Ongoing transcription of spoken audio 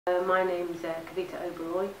My name's Kavita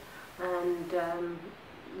Oberoi, and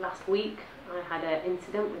last week I had an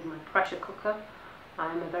incident with my pressure cooker.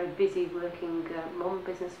 I'm a very busy working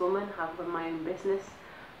businesswoman, have run my own business,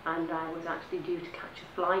 and I was actually due to catch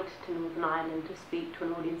a flight to Northern Ireland to speak to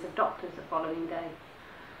an audience of doctors the following day.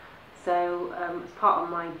 So as part of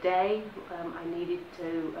my day, I needed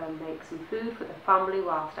to make some food for the family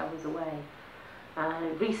whilst I was away.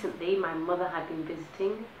 Recently my mother had been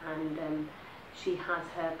visiting, and she has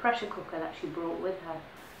her pressure cooker that she brought with her.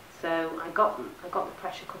 So I got the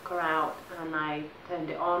pressure cooker out and I turned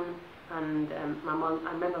it on, and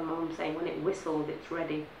I remember my mum saying when it whistled, it's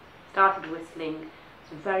ready. Started whistling.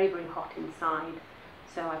 It's very, very hot inside.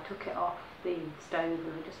 So I took it off the stove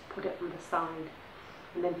and I just put it on the side.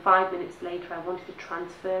 And then 5 minutes later I wanted to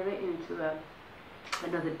transfer it into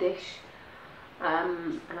another dish.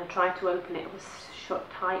 And I tried to open it. It was shut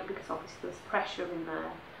tight because obviously there was pressure in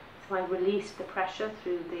there. So I released the pressure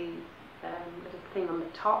through the little thing on the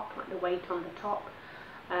top, like the weight on the top,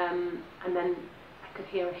 and then I could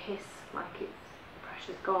hear a hiss, like the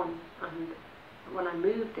pressure's gone. And when I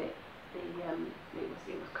moved it, it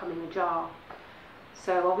was coming ajar.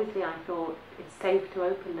 So obviously I thought it's safe to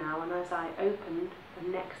open now. And as I opened, the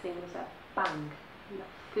next thing was a bang, and the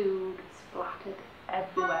food splattered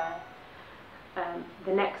everywhere.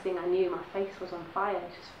 The next thing I knew, my face was on fire.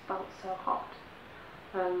 It just felt so hot.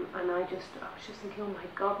 And I was just thinking, oh my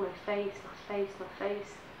God, my face.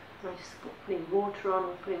 And I just putting water on.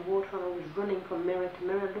 I was running from mirror to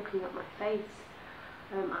mirror, looking at my face.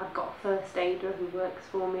 I've got a first aider who works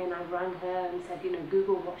for me, and I rang her and said,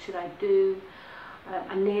 Google, what should I do?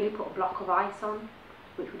 I nearly put a block of ice on,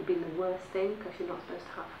 which would have been the worst thing because you're not supposed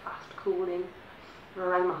to have fast cooling. And I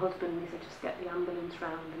rang my husband and he said, just get the ambulance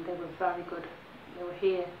round, and they were very good. They were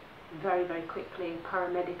here very, very quickly. A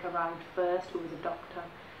paramedic arrived first, who was a doctor,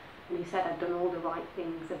 and he said I'd done all the right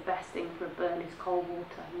things. The best thing for a burn is cold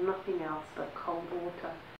water, nothing else but cold water.